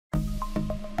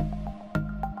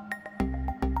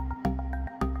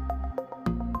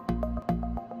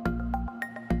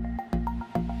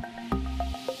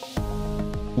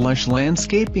Lush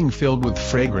landscaping filled with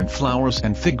fragrant flowers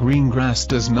and thick green grass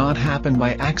does not happen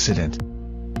by accident.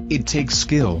 It takes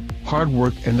skill, hard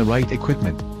work and the right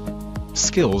equipment.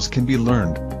 Skills can be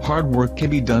learned, hard work can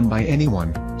be done by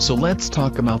anyone, so let's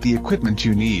talk about the equipment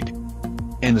you need.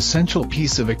 An essential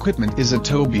piece of equipment is a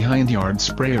tow-behind yard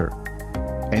sprayer.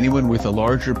 Anyone with a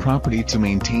larger property to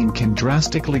maintain can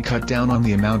drastically cut down on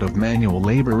the amount of manual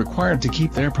labor required to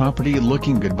keep their property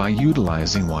looking good by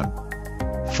utilizing one.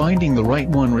 Finding the right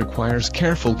one requires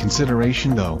careful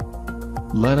consideration though.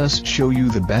 Let us show you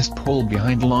the best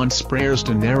pull-behind lawn sprayers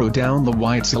to narrow down the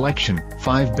wide selection.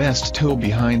 5 Best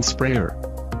Tow-Behind Sprayer.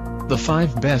 The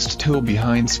 5 Best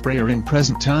Tow-Behind Sprayer in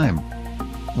present time.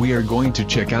 We are going to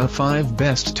check out 5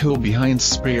 best tow-behind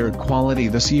sprayer quality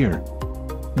this year.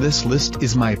 This list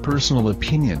is my personal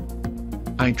opinion.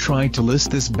 I tried to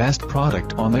list this best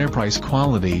product on their price,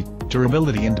 quality,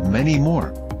 durability and many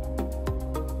more.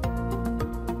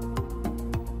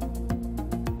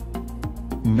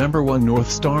 Number 1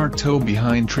 NorthStar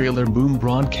Tow-Behind Trailer Boom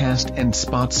Broadcast and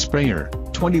Spot Sprayer,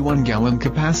 21-gallon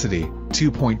capacity,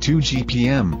 2.2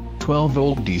 GPM,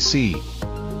 12-volt DC.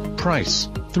 Price,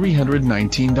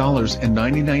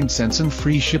 $319.99 and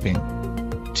free shipping.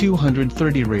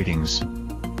 230 ratings.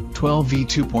 12V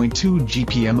 2.2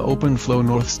 GPM open flow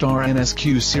NorthStar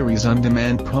NSQ series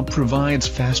on-demand pump provides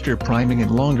faster priming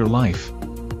and longer life.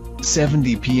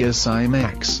 70 psi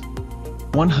max.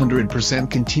 100%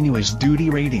 continuous duty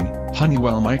rating,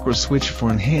 Honeywell micro switch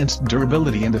for enhanced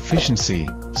durability and efficiency,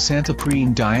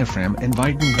 Santoprene diaphragm and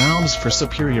Viton valves for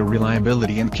superior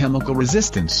reliability and chemical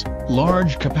resistance,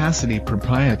 large capacity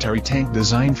proprietary tank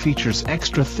design features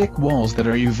extra thick walls that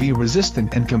are UV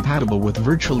resistant and compatible with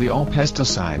virtually all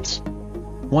pesticides.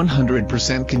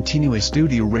 100% continuous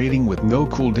duty rating with no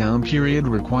cool down period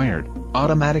required.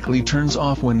 Automatically turns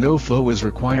off when no flow is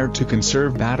required to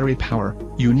conserve battery power.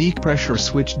 Unique pressure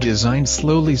switch design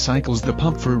slowly cycles the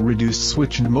pump for reduced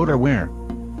switch and motor wear.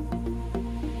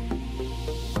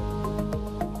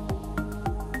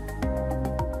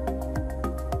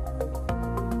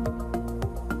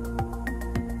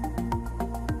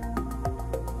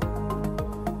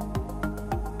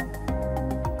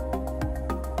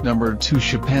 Number 2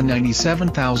 Chapin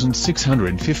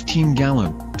 97,615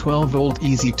 gallon, 12-volt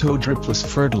Easy Tow Dripless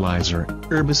Fertilizer,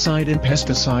 Herbicide and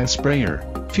Pesticide Sprayer,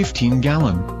 15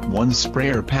 gallon, 1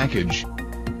 sprayer package.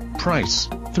 Price,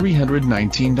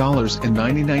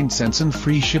 $319.99 and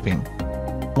free shipping.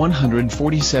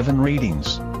 147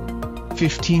 ratings.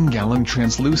 15-gallon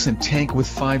translucent tank with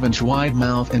 5-inch wide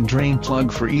mouth and drain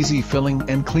plug for easy filling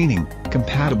and cleaning,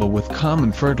 compatible with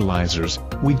common fertilizers,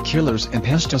 weed killers and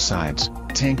pesticides.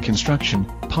 Tank construction,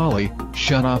 poly,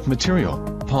 shut-off material,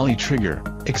 poly trigger,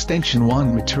 extension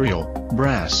wand material,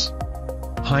 brass.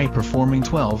 High-performing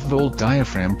 12-volt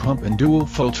diaphragm pump and dual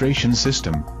filtration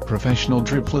system, professional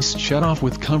dripless shut-off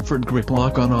with comfort grip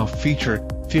lock on-off feature,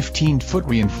 15-foot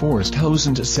reinforced hose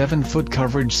and a 7-foot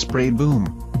coverage spray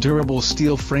boom, durable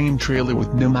steel frame trailer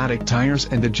with pneumatic tires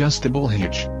and adjustable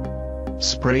hitch.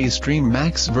 Spray stream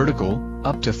max vertical,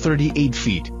 up to 38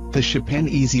 feet. The Chapin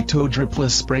Easy Tow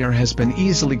Dripless Sprayer has been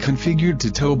easily configured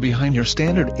to tow behind your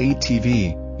standard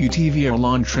ATV, UTV or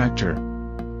lawn tractor.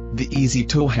 The Easy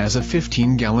Tow has a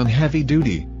 15-gallon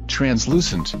heavy-duty,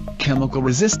 translucent,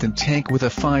 chemical-resistant tank with a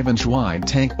 5-inch wide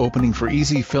tank opening for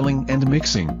easy filling and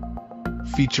mixing.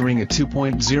 Featuring a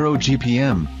 2.0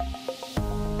 GPM.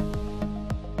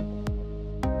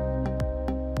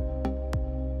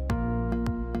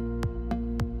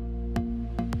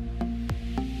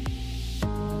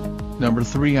 Number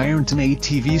 3 Ironton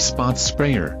ATV Spot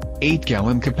Sprayer,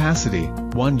 8-gallon capacity,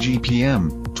 1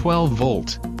 GPM,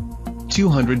 12-volt.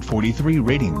 243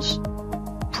 ratings.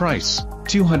 Price,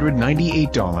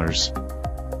 $298.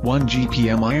 1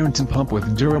 GPM Ironton pump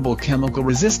with durable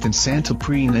chemical-resistant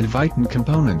Santoprene and Viton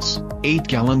components.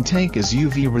 8-gallon tank is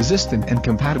UV resistant and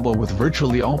compatible with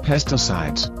virtually all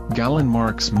pesticides. Gallon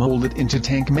marks molded into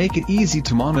tank make it easy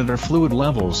to monitor fluid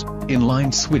levels.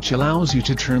 Inline switch allows you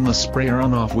to turn the sprayer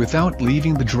on off without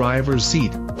leaving the driver's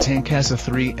seat. Tank has a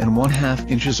 3½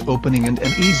 inches opening and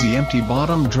an easy empty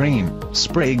bottom drain.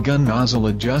 Spray gun nozzle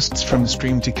adjusts from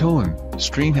stream to cone.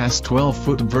 Stream has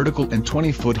 12-foot vertical and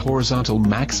 20-foot horizontal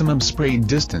maximum spray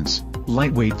distance.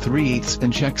 Lightweight 3/8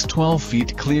 and checks 12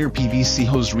 feet clear PVC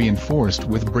hose reinforced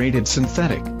with braided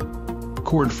synthetic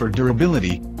cord for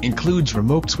durability, includes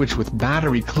remote switch with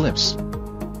battery clips.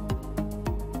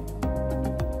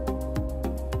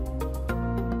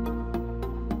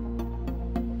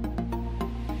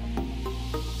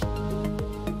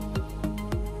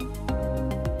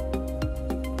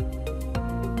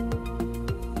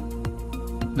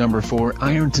 Number 4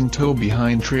 Ironton Tow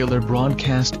Behind Trailer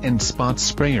Broadcast and Spot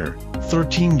Sprayer,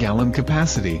 13-gallon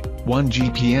capacity, 1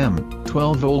 GPM,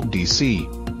 12-volt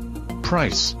DC.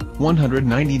 Price,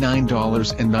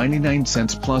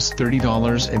 $199.99 plus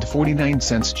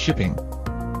 $30.49 shipping.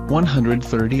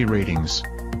 130 ratings.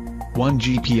 1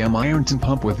 GPM Ironton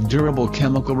pump with durable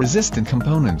chemical-resistant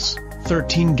components.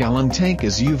 13-gallon tank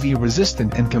is UV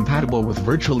resistant and compatible with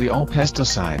virtually all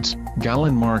pesticides.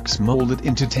 Gallon marks molded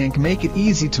into tank make it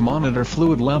easy to monitor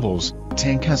fluid levels.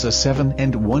 Tank has a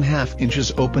 7½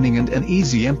 inches opening and an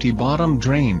easy empty bottom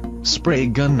drain. Spray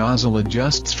gun nozzle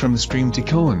adjusts from stream to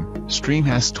cone. Stream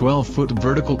has 12-foot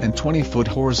vertical and 20-foot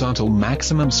horizontal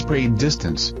maximum spray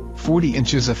distance. 40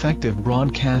 inches effective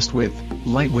broadcast width,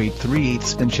 lightweight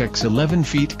 3/8 and checks 11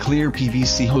 feet clear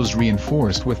PVC hose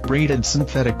reinforced with braided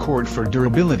synthetic cord for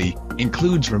durability,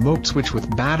 includes remote switch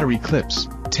with battery clips,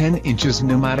 10 inches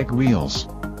pneumatic wheels.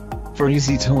 For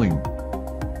easy towing.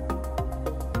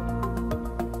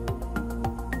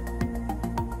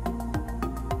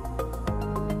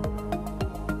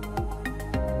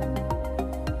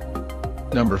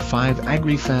 Number 5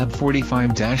 Agri-Fab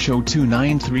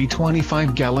 45-029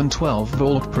 25-gallon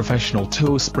 12-volt professional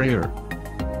tow sprayer.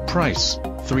 Price,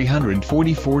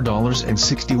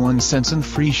 $344.61 and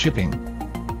free shipping.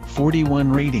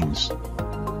 41 ratings.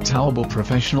 Towable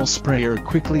professional sprayer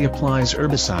quickly applies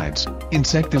herbicides,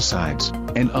 insecticides,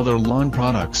 and other lawn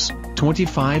products.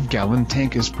 25-gallon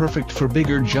tank is perfect for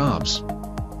bigger jobs.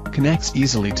 Connects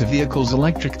easily to vehicle's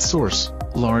electric source.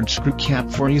 Large screw cap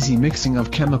for easy mixing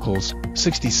of chemicals,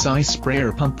 60-size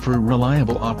sprayer pump for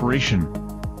reliable operation.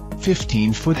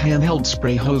 15-foot handheld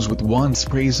spray hose with wand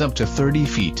sprays up to 30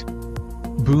 feet.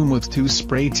 Boom with 2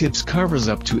 spray tips covers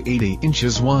up to 80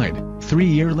 inches wide,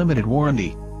 3-year limited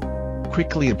warranty.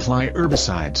 Quickly apply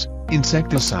herbicides,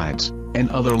 insecticides, and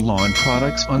other lawn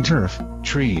products on turf,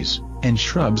 trees, and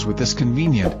shrubs with this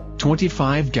convenient,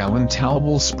 25-gallon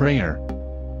towable sprayer.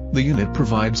 The unit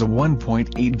provides a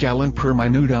 1.8 gallon per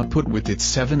minute output with its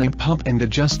 7-amp pump and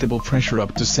adjustable pressure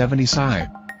up to 70 psi.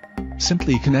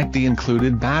 Simply connect the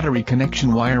included battery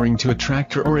connection wiring to a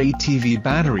tractor or ATV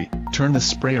battery, turn the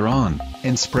sprayer on,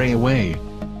 and spray away.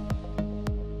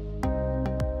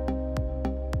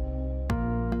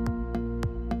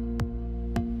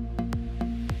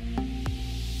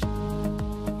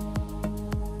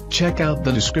 Check out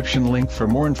the description link for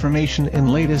more information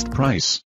and latest price.